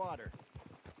deeper water.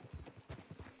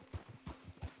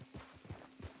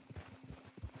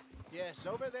 Yes,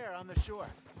 over there on the shore.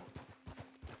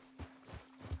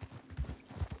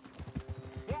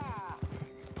 Yeah!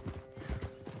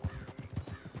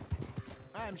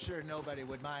 I'm sure nobody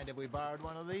would mind if we borrowed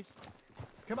one of these.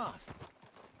 Come on.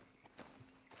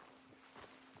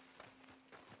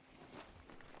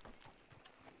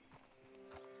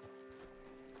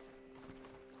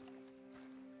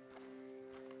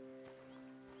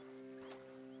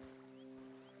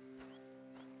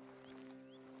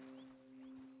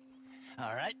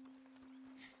 All right.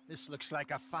 This looks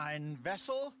like a fine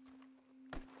vessel.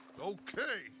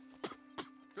 Okay.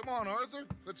 Come on, Arthur.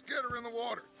 Let's get her in the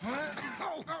water.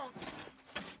 I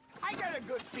got a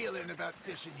good feeling about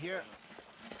fishing here.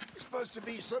 There's supposed to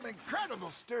be some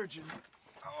incredible sturgeon.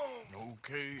 Oh.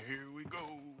 Okay, here we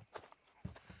go.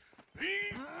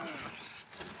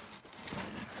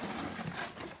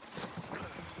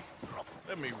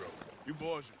 Let me roll. You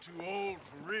boys are too old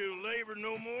for real labor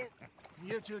no more?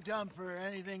 You're too dumb for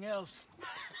anything else.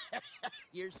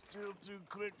 You're still too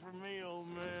quick for me, old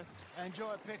man.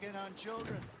 Enjoy picking on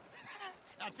children.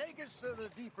 Now take us to the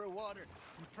deeper water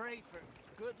and pray for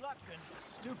good luck and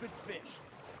stupid fish.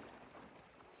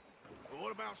 But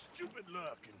what about stupid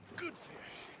luck and good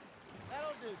fish?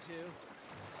 That'll do, too.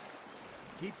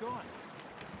 Keep going.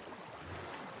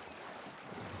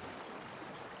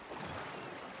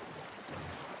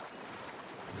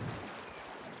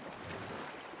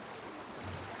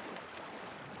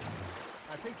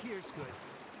 I think here's good.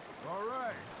 All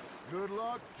right. Good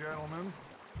luck, gentlemen.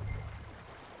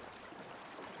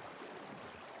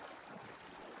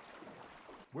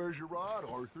 Where's your rod,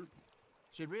 Arthur?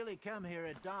 Should really come here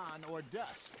at dawn or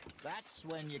dusk. That's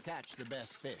when you catch the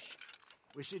best fish.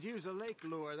 We should use a lake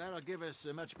lure. That'll give us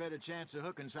a much better chance of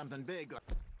hooking something big.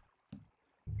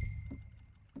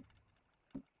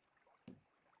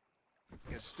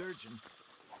 A sturgeon.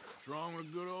 Strong with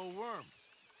a good old worm.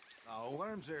 Oh,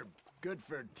 worms are good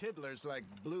for tiddlers like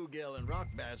bluegill and rock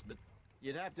bass, but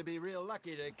you'd have to be real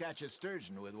lucky to catch a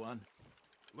sturgeon with one.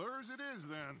 Lures it is,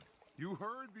 then. You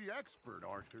heard the expert,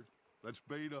 Arthur. Let's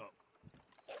bait up.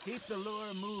 Keep the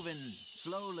lure moving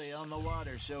slowly on the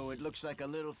water so it looks like a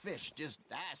little fish just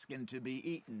asking to be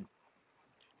eaten.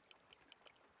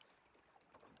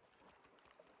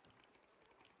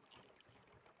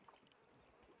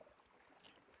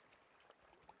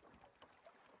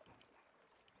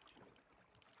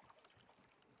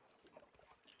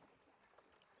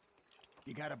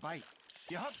 You got a bite.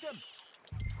 You hooked him.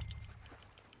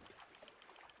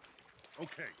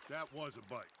 Okay, that was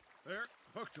a bite. There,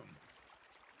 hooked him.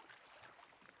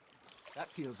 That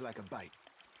feels like a bite.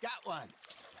 Got one.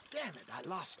 Damn it, I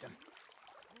lost him.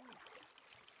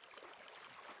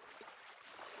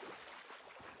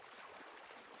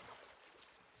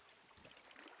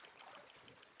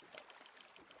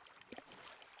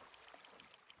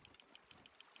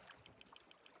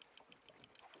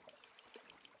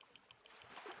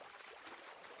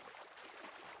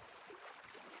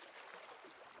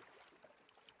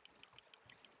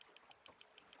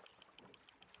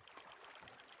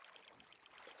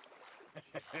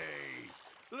 Hey,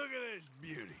 look at this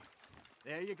beauty.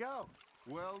 There you go.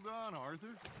 Well done,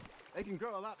 Arthur. They can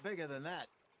grow a lot bigger than that.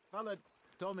 Fella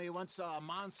told me he once saw a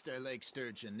monster lake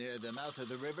sturgeon near the mouth of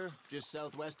the river, just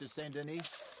southwest of Saint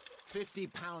Denis.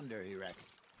 50-pounder, he reckoned.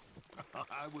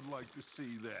 I would like to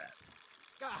see that.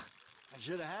 Ah, I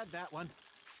should have had that one.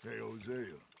 Hey, Hosea.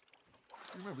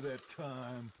 Remember that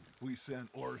time we sent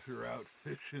Arthur out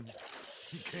fishing?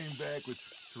 He came back with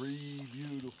 3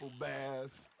 beautiful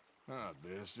bass. Not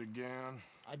this again.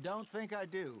 I don't think I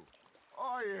do.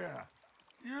 Oh, yeah.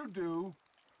 You do.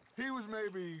 He was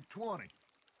maybe 20.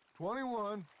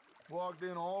 21. Walked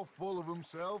in all full of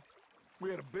himself.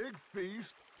 We had a big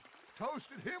feast.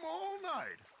 Toasted him all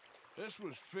night. This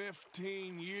was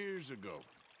 15 years ago.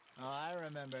 Oh, I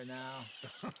remember now.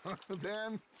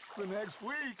 Then, the next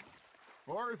week,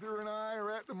 Arthur and I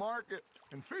are at the market,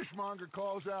 and Fishmonger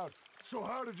calls out, "So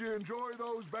how did you enjoy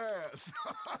those bass?"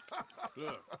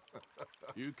 Look,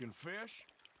 you can fish,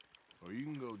 or you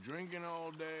can go drinking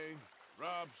all day,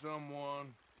 rob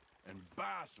someone, and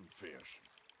buy some fish.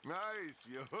 Nice,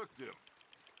 you hooked him.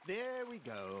 There we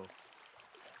go.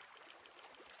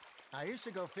 I used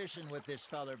to go fishing with this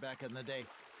feller back in the day.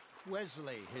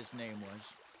 Wesley, his name was.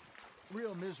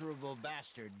 Real miserable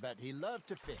bastard, but he loved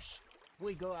to fish.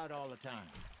 We go out all the time.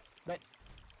 But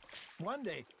one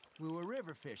day, we were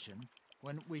river fishing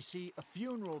when we see a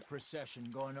funeral procession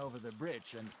going over the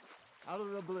bridge, and out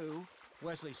of the blue,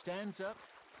 Wesley stands up,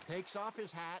 takes off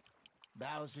his hat,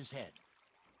 bows his head.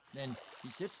 Then he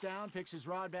sits down, picks his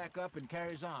rod back up, and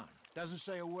carries on. Doesn't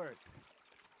say a word.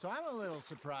 So I'm a little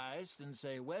surprised and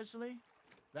say, "Wesley,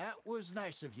 that was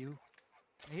nice of you."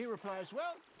 And he replies,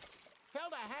 "Well,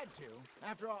 felt I had to.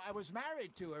 After all, I was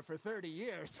married to her for 30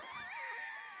 years.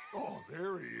 Oh,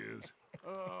 there he is.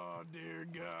 Oh, dear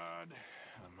God.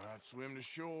 I might swim to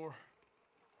shore.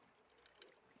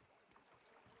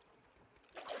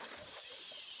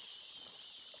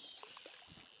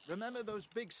 Remember those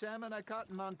big salmon I caught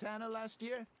in Montana last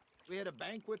year? We had a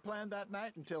banquet planned that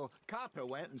night until Copper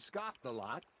went and scoffed a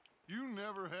lot. You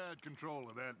never had control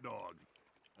of that dog.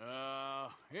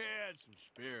 He had some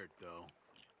spirit, though.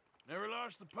 Never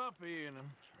lost the puppy in him,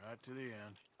 right to the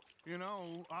end. You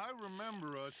know, I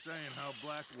remember us saying how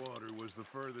Blackwater was the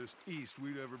furthest east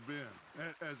we'd ever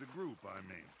been. As a group, I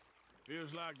mean.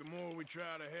 Feels like the more we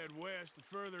try to head west, the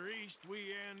further east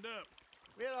we end up.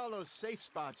 We had all those safe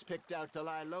spots picked out to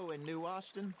lie low in New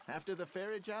Austin after the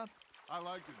ferry job. I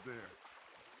liked it there.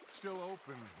 Still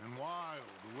open and wild,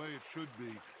 the way it should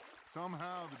be.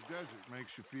 Somehow the desert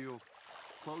makes you feel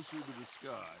closer to the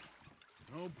sky.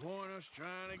 No point us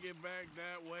trying to get back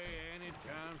that way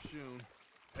anytime soon.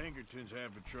 Pinkertons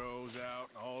have patrols out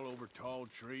all over tall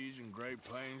trees and Great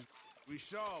Plains. We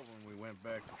saw when we went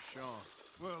back to Sean.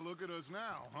 Well, look at us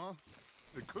now, huh?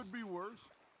 It could be worse.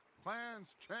 Plans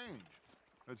change.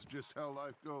 That's just how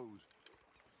life goes.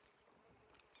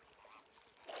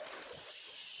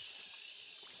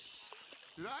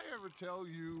 Did I ever tell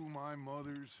you my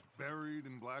mother's buried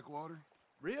in Blackwater?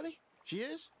 Really? She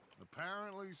is?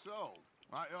 Apparently so.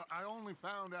 I only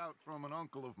found out from an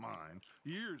uncle of mine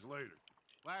years later.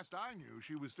 Last I knew,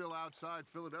 she was still outside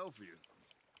Philadelphia.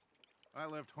 I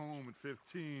left home at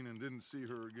 15 and didn't see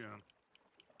her again.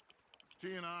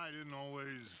 She and I didn't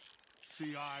always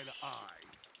see eye to eye.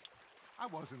 I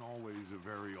wasn't always a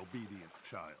very obedient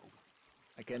child.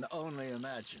 I can only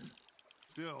imagine.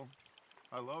 Still,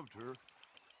 I loved her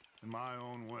in my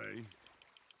own way,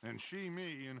 and she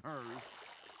me in hers.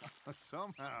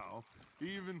 Somehow,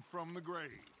 even from the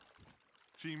grave,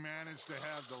 she managed to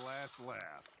have the last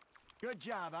laugh. Good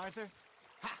job, Arthur.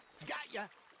 Ha! Got ya!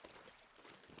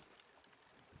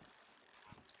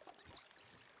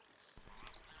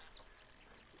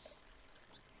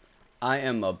 I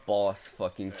am a boss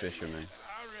fucking fisherman.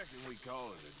 I reckon we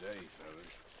call it a day,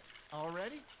 fellas.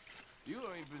 Already? You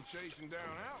ain't been chasing down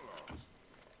outlaws.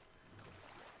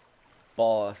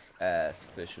 Boss ass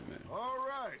fisherman. All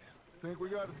right. Think we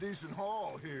got a decent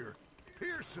haul here.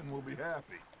 Pearson will be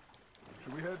happy.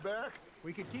 Should we head back?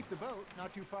 We could keep the boat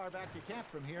not too far back to camp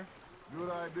from here.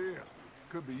 Good idea.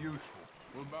 Could be useful.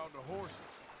 What about the horses?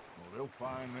 Well, they'll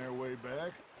find their way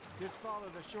back. Just follow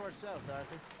the shore south,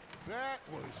 Arthur. That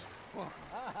was fun.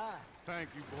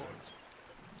 Thank you,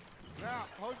 boys. Now,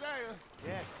 Hosea.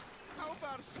 Yes. How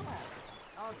about a song?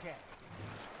 Okay.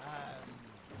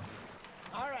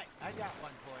 All right, I got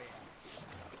one for you.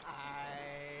 I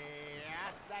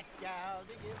asked that gal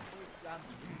to give me some.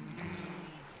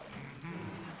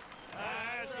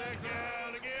 I asked that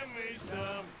gal to give me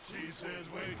some. She says,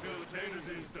 wait till the taters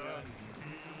is done.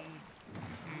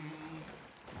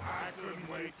 I couldn't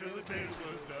wait till the taters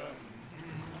was done.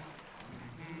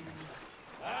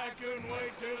 I couldn't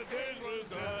wait till the taters was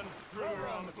done. Threw her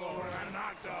on the floor and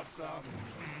knocked off some.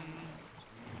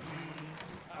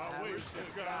 I wish to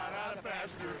God I'd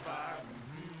passed her by.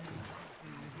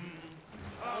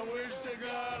 I wish to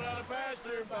God I'd passed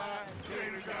her by.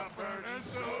 Taters got burned and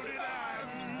so did I.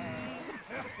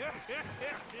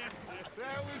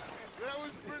 That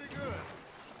was pretty good.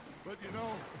 But you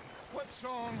know, what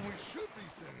song we should be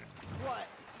singing? What?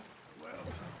 Well,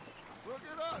 look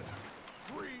at us.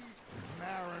 Three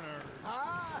mariners.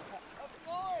 Ah, of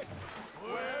course.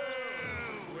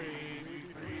 Well, we be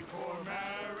three poor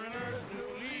mariners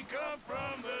newly come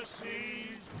from the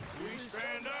seas. We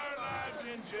spend our lives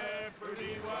in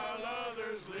jeopardy while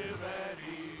others live at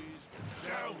ease.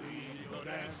 Shall we go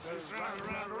dance this round,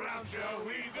 around, around? Shall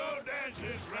we go dance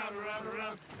this round, around,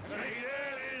 around? Hey,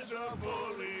 that is a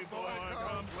bully boy.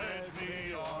 Come pledge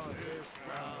me on this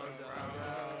ground, round,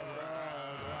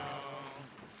 round, round.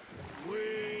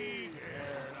 We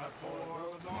care not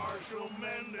for the martial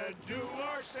men that do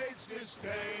our state's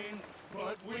disdain,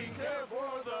 but we care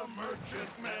for the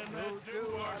merchant men that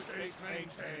do our state's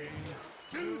maintain.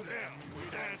 To them we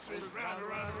dance this round,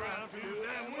 around, around. To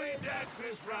them we dance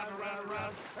this round, around,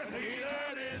 around. And he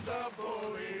that is a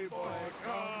bully boy,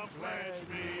 come pledge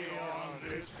me on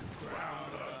this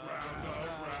ground, ground, ground,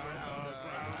 ground,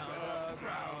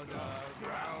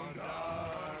 ground, ground, ground.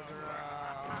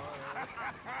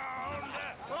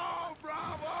 Oh,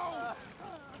 bravo!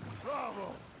 Bravo!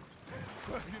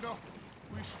 Well, you know,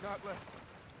 we should not let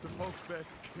the folks back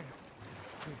at camp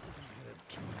think that we had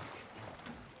too much.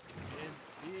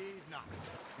 Indeed not.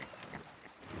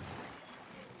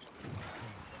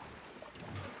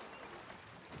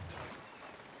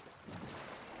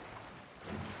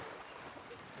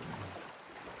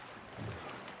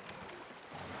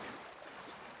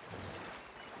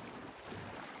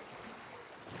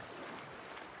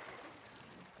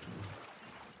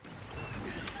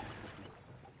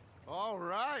 All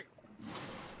right.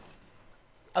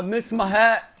 I miss my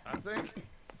hat. I think.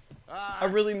 I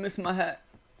really miss my hat.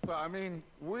 Well, I mean,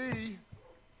 we're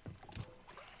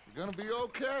gonna be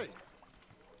okay.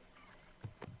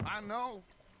 I know.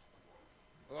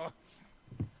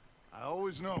 I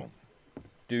always know.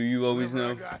 Do you always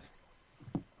Whenever know? I got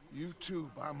you two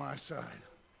by my side,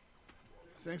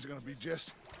 things are gonna be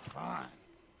just fine.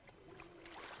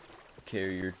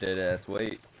 Carry your dead ass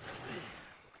weight.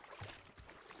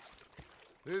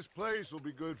 This place will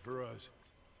be good for us.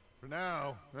 For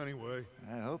now, anyway.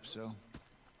 I hope so.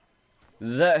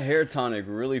 That hair tonic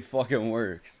really fucking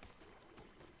works.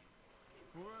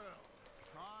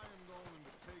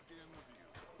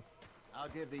 I'll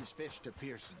give these fish to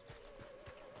Pearson.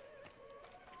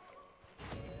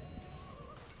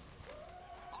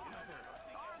 Arthur,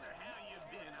 how you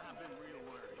been? I've been real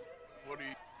worried. What do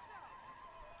you...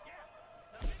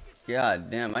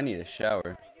 God damn, I need a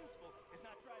shower.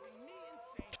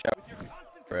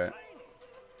 Brett.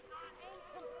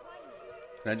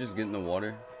 Can I just get in the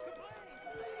water?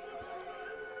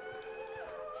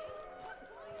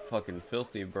 Fucking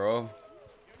filthy, bro.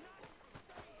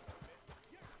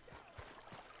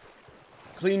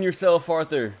 Clean yourself,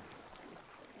 Arthur.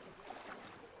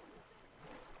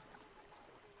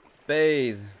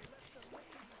 Bathe.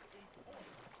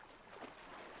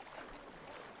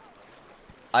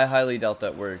 I highly doubt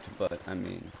that worked, but I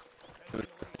mean, it was a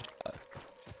shot.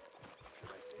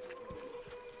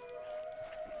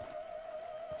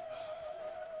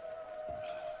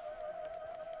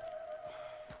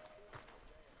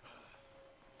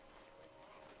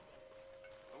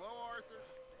 Hello, Arthur?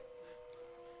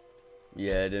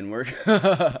 Yeah, it didn't work.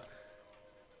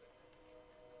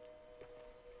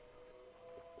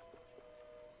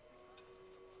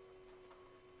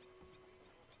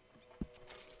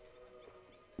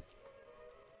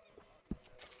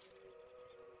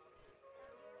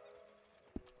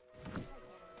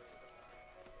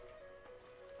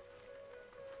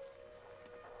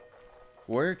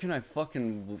 Where can I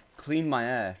fucking clean my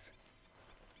ass?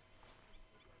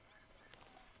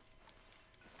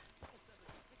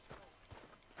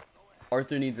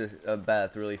 Arthur needs a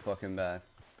bath really fucking bad.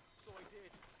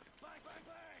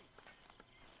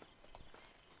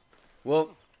 Well,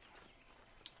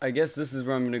 I guess this is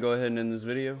where I'm going to go ahead and end this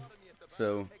video.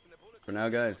 So, for now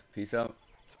guys, peace out.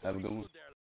 Have a good one.